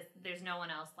right. There's no one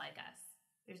else like us.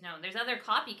 There's other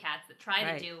copycats that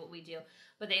try to do what we do,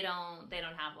 but they don't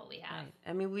have what we have. Right.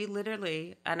 I mean, we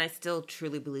literally, and I still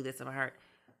truly believe this in my heart,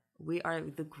 we are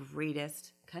the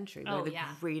greatest country. We're the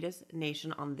greatest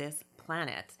nation on this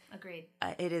planet. Agreed.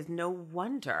 It is no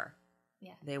wonder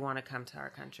they want to come to our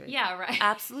country. Yeah, right.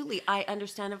 Absolutely. I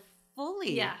understand it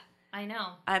fully. Yeah, I know.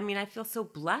 I mean, I feel so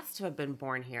blessed to have been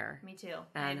born here. Me too.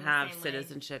 And have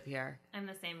citizenship here. I'm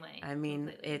the same way. I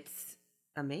mean, it's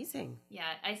amazing. Yeah,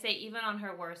 I say even on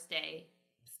her worst day,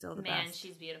 still the best. Best.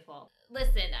 She's beautiful.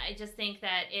 Listen, I just think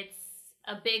that it's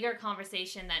a bigger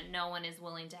conversation that no one is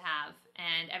willing to have,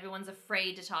 and everyone's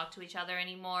afraid to talk to each other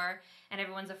anymore, and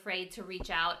everyone's afraid to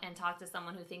reach out and talk to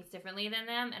someone who thinks differently than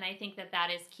them, and I think that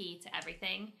is key to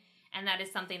everything. And that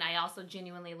is something I also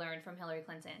genuinely learned from Hillary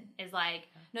Clinton, is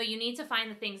no, you need to find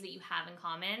the things that you have in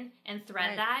common and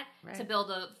thread that to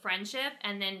build a friendship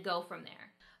and then go from there.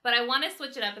 But I want to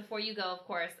switch it up before you go, of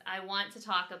course. I want to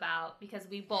talk about, because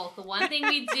the one thing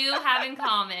we do have in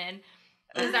common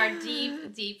is our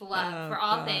deep, deep love for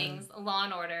all things Law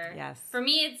and Order. Yes. For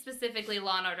me, it's specifically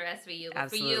Law and Order SVU. But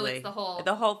Absolutely. For you, it's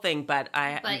the whole thing. But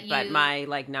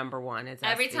my number one is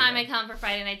every SVU. time I come for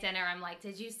Friday night dinner, I'm like,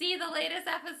 did you see the latest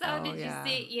episode? Did you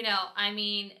see?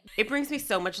 It brings me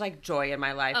so much joy in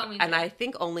my life. Oh, me too. And I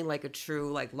think only a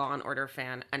true Law and Order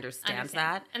fan understands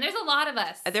that. And there's a lot of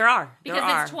us. There are.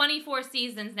 Because it's 24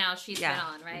 seasons now she's been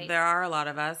on, right? There are a lot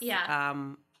of us. Yeah.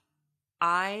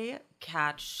 I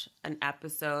catch an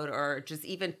episode or just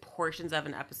even portions of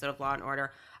an episode of Law and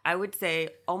Order, I would say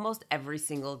almost every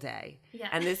single day. Yeah.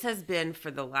 And this has been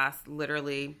for the last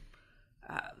literally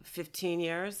 15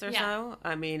 years or so.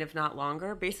 I mean, if not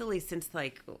longer, basically since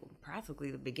like practically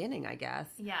the beginning, I guess.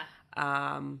 Yeah.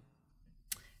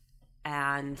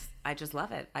 And I just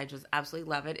love it. I just absolutely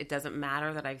love it. It doesn't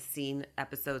matter that I've seen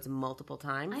episodes multiple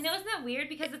times. I know, isn't that weird?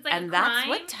 Because it's like and a crime. that's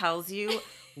what tells you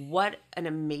what an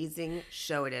amazing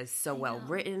show it is. So well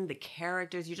written, the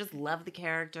characters. You just love the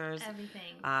characters.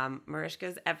 Everything.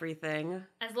 Mariska's everything.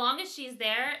 As long as she's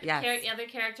there, yes. The other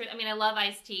characters. I mean, I love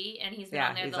Ice-T, and he's been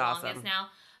on there the longest now.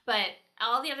 But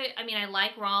all the other, I mean, I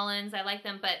like Rollins. I like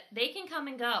them, but they can come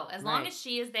and go as long as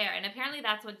she is there. And apparently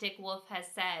that's what Dick Wolf has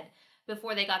said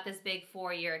before they got this big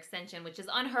 4-year extension, which is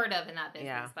unheard of in that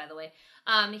business, by the way.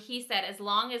 He said, as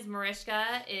long as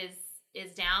Mariska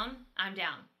is down, I'm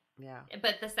down. Yeah.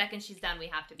 But the second she's done, we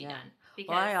have to be done.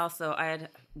 Because I had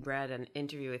read an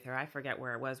interview with her. I forget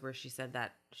where it was, where she said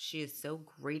that she is so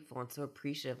grateful and so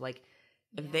appreciative. Like,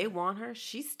 if they want her,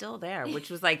 she's still there, which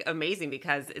was like amazing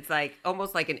because it's like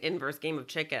almost like an inverse game of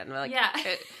chicken. We're like,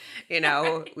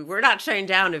 we're not shutting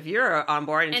down if you're on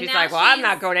board. And she's like, well, I'm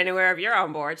not going anywhere if you're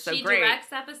on board. So she great. She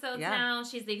directs episodes now.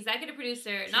 She's the executive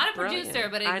producer. She's not a producer,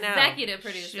 but an executive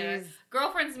producer.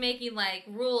 Girlfriend's making like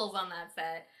rules on that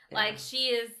set. Yeah. Like, she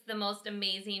is the most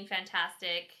amazing,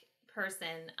 fantastic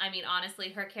person. I mean, honestly,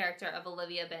 her character of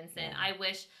Olivia Benson,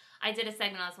 I did a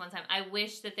segment on this one time. I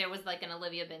wish that there was like an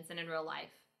Olivia Benson in real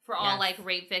life for all like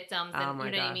rape victims and you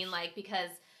know what I mean? Like, because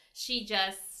she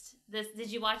just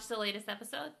did you watch the latest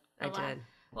episode? I did.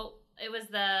 Well, it was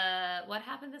what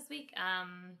happened this week?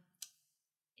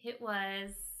 It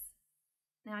was,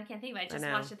 now I can't think of it. I just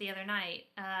watched it the other night.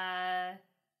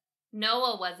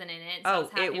 Noah wasn't in it. So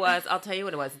it was. I'll tell you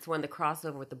what it was. It's when the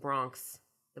crossover with the Bronx.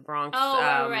 The Bronx.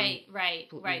 Oh, right.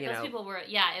 Those people were,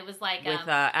 it was like... with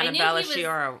Annabella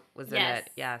Sciorra was in it,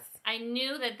 yes. I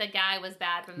knew that the guy was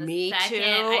bad from the Me second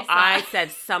too. I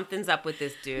said, something's up with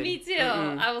this dude. Me too.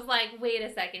 Mm-mm. I was like, wait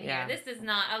a second here. This is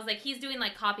not... I was like, he's doing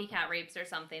like copycat rapes or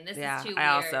something. This is too weird.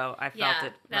 I felt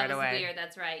it right away. That was weird.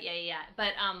 That's right. Yeah.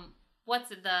 But what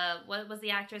was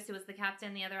the actress who was the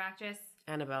captain, the other actress?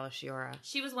 Annabella Sciorra.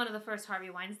 She was one of the first Harvey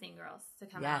Weinstein girls to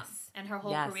come out. And her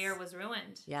whole career was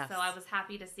ruined. Yes. So I was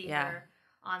happy to see her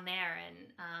on there. And,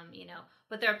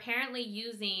 but they're apparently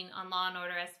using on Law and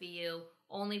Order SVU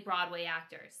only Broadway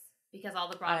actors because all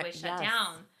the Broadway shut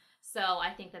down. So I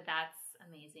think that that's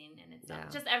amazing. And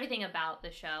it's just everything about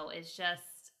the show is just,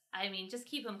 I mean, just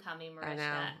keep them coming,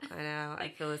 Mariska. I know.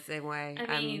 I feel the same way.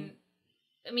 I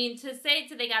mean, to say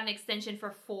they got an extension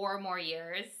for 4 more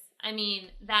years, I mean,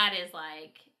 that is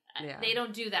like, they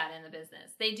don't do that in the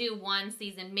business. They do 1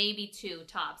 season, maybe 2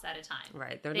 tops at a time.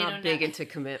 Right. They're not big into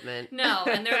commitment. No.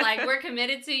 And they're like, we're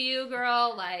committed to you,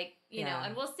 girl. Like, you know,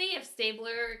 and we'll see if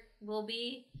Stabler will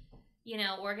be,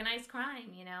 organized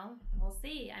crime, We'll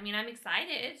see. I mean, I'm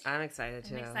excited. I'm excited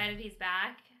too. I'm excited he's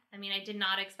back. I mean, I did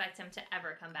not expect him to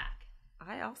ever come back.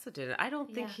 I also didn't. I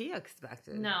don't think he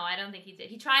expected. No, I don't think he did.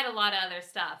 He tried a lot of other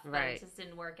stuff, but it just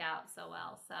didn't work out so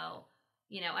well. So...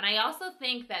 and I also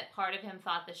think that part of him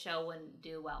thought the show wouldn't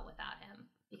do well without him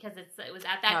because it was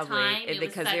at that time.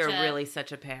 Because they were really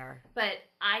such a pair. But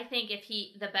I think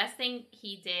the best thing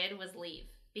he did was leave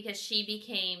because she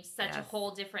became such a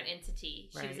whole different entity.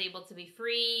 She was able to be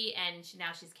free and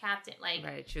now she's captain.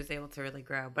 She was able to really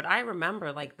grow. But I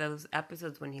remember those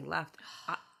episodes when he left.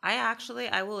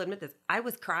 I will admit this. I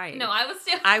was crying. No, I was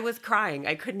too. I was crying.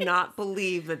 I could not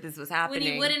believe that this was happening.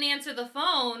 When he wouldn't answer the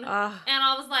phone, and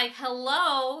I was like,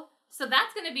 hello. So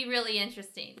that's going to be really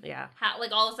interesting. Yeah. How,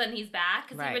 all of a sudden he's back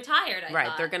because he retired, I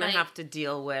thought. They're going to have to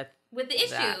deal with the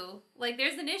issue. That.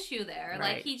 There's an issue there.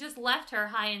 Right. He just left her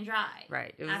high and dry.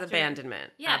 Right. It was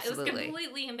abandonment. Yeah, absolutely. It was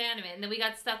completely abandonment. And then we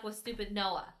got stuck with stupid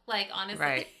Noah. Honestly.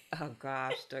 Right. Oh,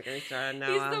 gosh. Don't get me started,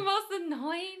 Noah. He's the most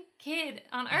annoying kid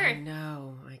on earth. I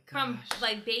know. My gosh.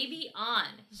 From, baby on.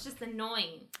 He's just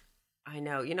annoying. I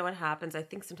know. You know what happens? I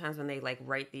think sometimes when they,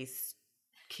 write these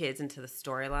kids into the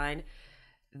storyline,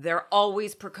 they're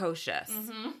always precocious.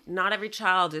 Mm-hmm. Not every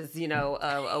child is,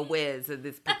 a whiz.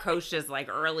 This precocious,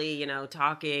 early,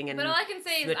 talking and But all I can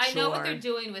say is I know what they're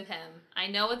doing with him. I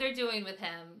know what they're doing with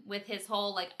him. With his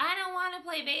whole, I don't want to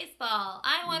play baseball.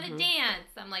 I want to dance.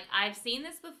 I'm like, I've seen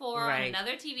this before on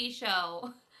another TV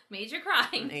show, Major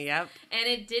Crimes. Yep. And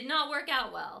it did not work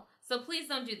out well. So please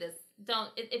don't do this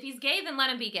if he's gay, then let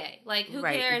him be gay. Like, who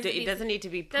right. cares? It doesn't need to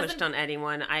be pushed on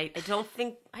anyone. I don't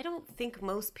think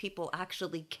most people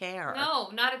actually care. No,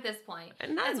 not at this point.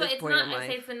 And not That's at why this it's point not. in life. I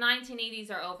say it's the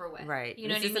 1980s are over with. Right. You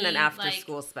know this what isn't I mean? an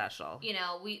after-school special. You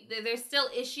know, there's still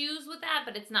issues with that,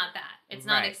 but it's not that. It's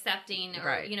not accepting, or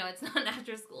right. you know, it's not an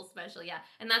after-school special. Yeah,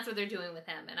 and that's what they're doing with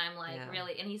him. And I'm like,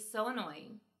 really? And he's so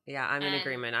annoying. Yeah, I'm in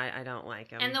agreement. I don't like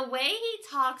him. And the way he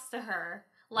talks to her,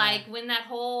 like when that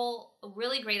whole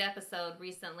really great episode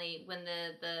recently, when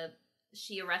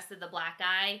she arrested the black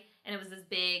guy, and it was this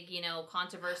big, you know,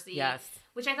 controversy. Yes.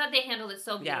 Which I thought they handled it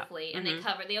so beautifully, and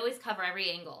mm-hmm. they always cover every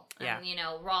angle. And, you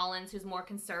know, Rollins, who's more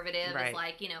conservative, is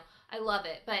like, you know, I love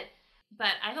it. But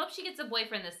I hope she gets a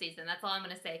boyfriend this season. That's all I'm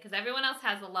going to say. Because everyone else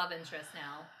has a love interest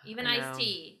now. Even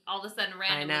Ice-T, all of a sudden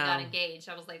randomly got engaged.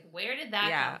 I was like, where did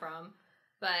that come from?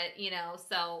 But, you know,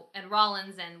 so, and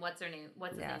Rollins and what's his name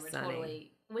are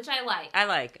totally, which I like. I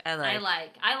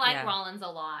like Rollins a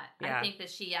lot. Yeah. I think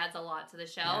that she adds a lot to the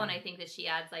show, and I think that she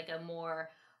adds like a more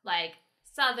like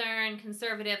Southern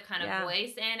conservative kind of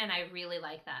voice in, and I really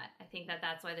like that. I think that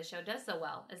that's why the show does so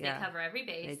well, is they cover every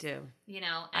base. They do. You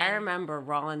know, I remember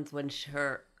Rollins when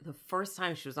the first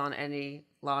time she was on any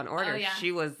Law and Order,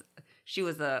 she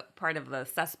was a part of the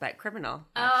suspect criminal,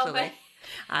 actually. Oh,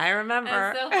 I remember.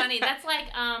 That's so funny. That's like,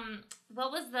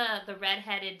 what was the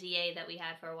redheaded DA that we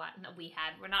had for a while? No,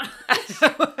 we're not.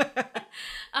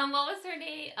 What was her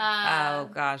name? Oh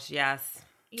gosh, yes.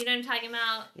 You know what I'm talking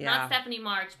about? Yeah. Not Stephanie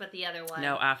March, but the other one.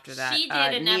 No, after that. She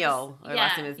did Neil. Her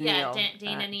last name is Neil.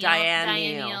 Dana Neil. Diane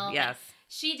Neil. Yes.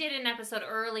 She did an episode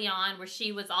early on where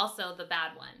she was also the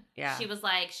bad one. Yeah. She was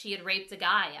like, she had raped a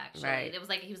guy, actually. Right. It was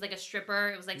like, he was like a stripper.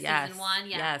 It was like season 1.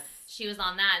 Yeah. Yes. She was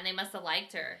on that, and they must have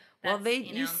liked her. Well,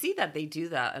 you see that they do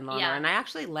that in Law and Order, and I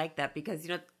actually like that because, you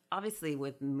know, obviously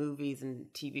with movies and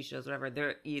TV shows, whatever,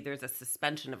 there's a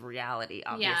suspension of reality,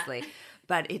 obviously. Yeah.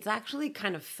 But it's actually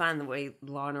kind of fun the way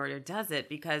Law and Order does it,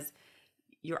 because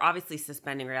you're obviously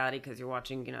suspending reality because you're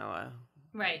watching, you know, a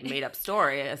made-up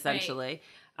story, essentially.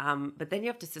 Right. But then you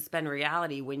have to suspend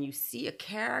reality when you see a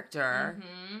character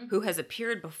who has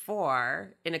appeared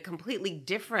before in a completely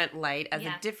different light as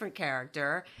a different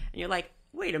character, and you're like,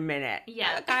 wait a minute.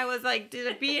 Yeah. That guy was like, did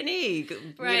a B&E,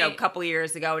 you know, a couple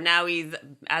years ago. Now he's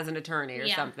as an attorney or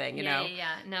something, you know. Yeah.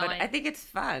 No, but I think it's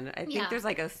fun. I think there's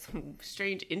like a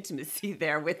strange intimacy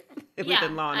there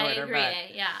within Law and Order. I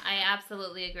agree. I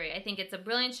absolutely agree. I think it's a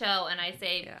brilliant show, and I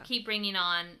say keep bringing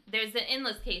on. There's the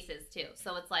endless cases too,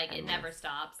 so it's like it never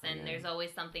stops, and there's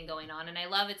always something going on. And I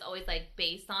love it's always like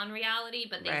based on reality,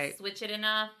 but they switch it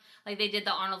enough. Like they did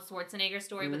the Arnold Schwarzenegger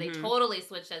story, but they totally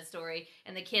switched that story,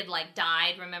 and the kid like died.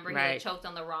 Remember, he like choked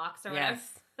on the rocks or whatever.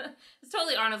 It's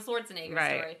totally Arnold Schwarzenegger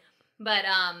story. But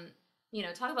you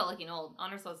know, talk about looking old.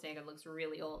 Arnold Schwarzenegger looks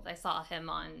really old. I saw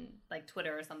him on like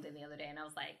Twitter or something the other day, and I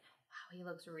was like, wow, he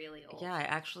looks really old. Yeah, I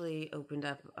actually opened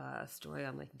up a story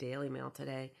on like Daily Mail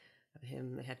today of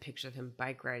him. They had pictures of him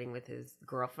bike riding with his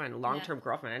girlfriend, long-term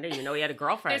girlfriend. I didn't even know he had a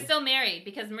girlfriend. They're still married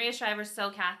because Maria Shriver's so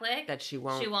Catholic that she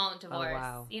won't divorce. Oh,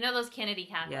 wow. You know those Kennedy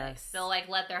Catholics? Yes. They'll like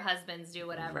let their husbands do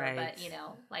whatever, but you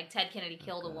know, like Ted Kennedy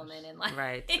killed a woman, and like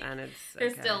and it's they're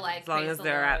still like as long as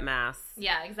they're at mass.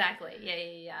 Yeah, exactly.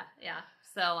 Yeah.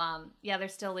 So they're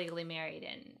still legally married,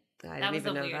 and I didn't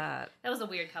even know that. That was a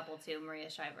weird couple too, Maria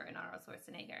Shriver and Arnold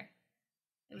Schwarzenegger.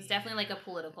 It was definitely like a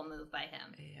political move by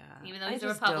him. Yeah. Even though he's a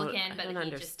Republican. I don't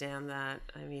understand that.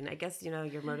 I mean, I guess, you know,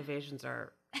 your motivations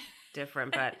are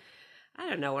different, but I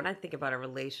don't know. When I think about a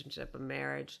relationship, a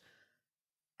marriage,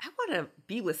 I want to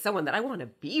be with someone that I want to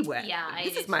be with. Yeah,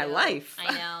 this is my life.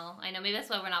 I know. Maybe that's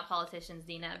why we're not politicians,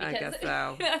 Dena. Because I guess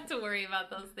so. You have to worry about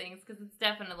those things, because it's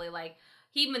definitely like,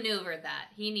 he maneuvered that.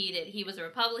 He was a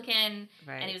Republican,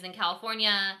 and he was in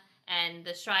California, and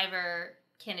the Shriver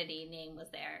Kennedy name was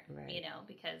there, you know,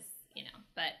 because, you know,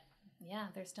 but yeah,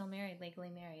 they're still married, legally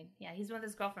married. Yeah, he's with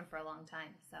his girlfriend for a long time,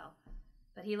 so,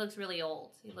 but he looks really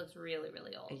old. He looks really,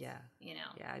 really old. Yeah. You know?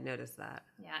 Yeah, I noticed that.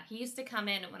 Yeah, he used to come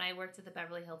in when I worked at the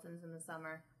Beverly Hiltons in the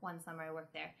summer. One summer I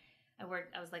worked there. I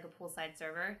was like a poolside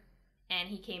server, and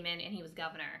he came in and he was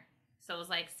governor. So it was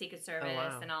like Secret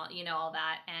Service and all, you know, all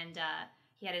that. And,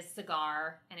 he had his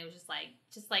cigar, and it was just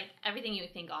like everything you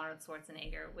would think Arnold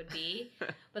Schwarzenegger would be.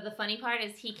 But the funny part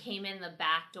is he came in the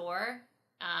back door.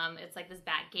 It's like this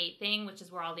back gate thing, which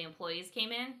is where all the employees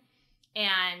came in.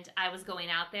 And I was going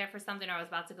out there for something, or I was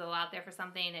about to go out there for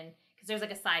something, and because there's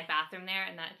like a side bathroom there,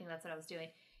 and I think that's what I was doing.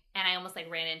 And I almost like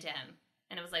ran into him.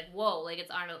 And it was like, whoa, like it's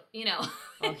Arnold, you know.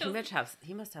 Well,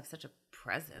 he must have such a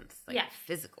presence,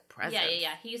 physical presence.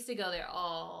 Yeah. He used to go there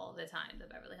all the time, the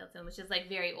Beverly Hilton, which is like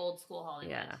very old school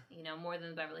Hollywood. Yeah. You know, more than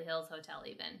the Beverly Hills Hotel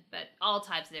even. But all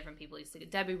types of different people used to go.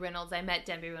 Debbie Reynolds, I met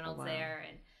Debbie Reynolds there,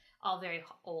 and all very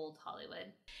old Hollywood.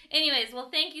 Anyways, well,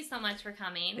 thank you so much for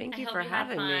coming. Thank you for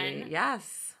having me.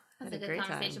 Yes. It was a good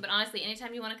conversation. Time. But honestly,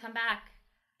 anytime you want to come back,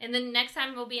 and then next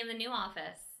time we'll be in the new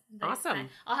office. Awesome.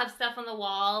 I'll have stuff on the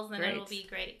walls, and it'll be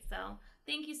great. So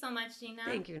thank you so much, Dena.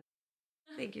 Thank you.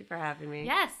 Thank you for having me.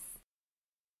 Yes.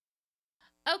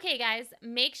 Okay, guys,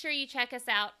 make sure you check us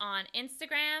out on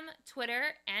Instagram,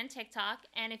 Twitter, and TikTok.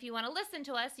 And if you want to listen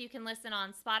to us, you can listen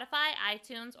on Spotify,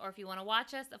 iTunes, or if you want to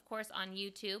watch us, of course, on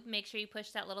YouTube. Make sure you push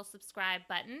that little subscribe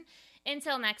button.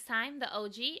 Until next time, the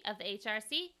OG of the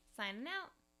HRC signing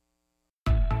out.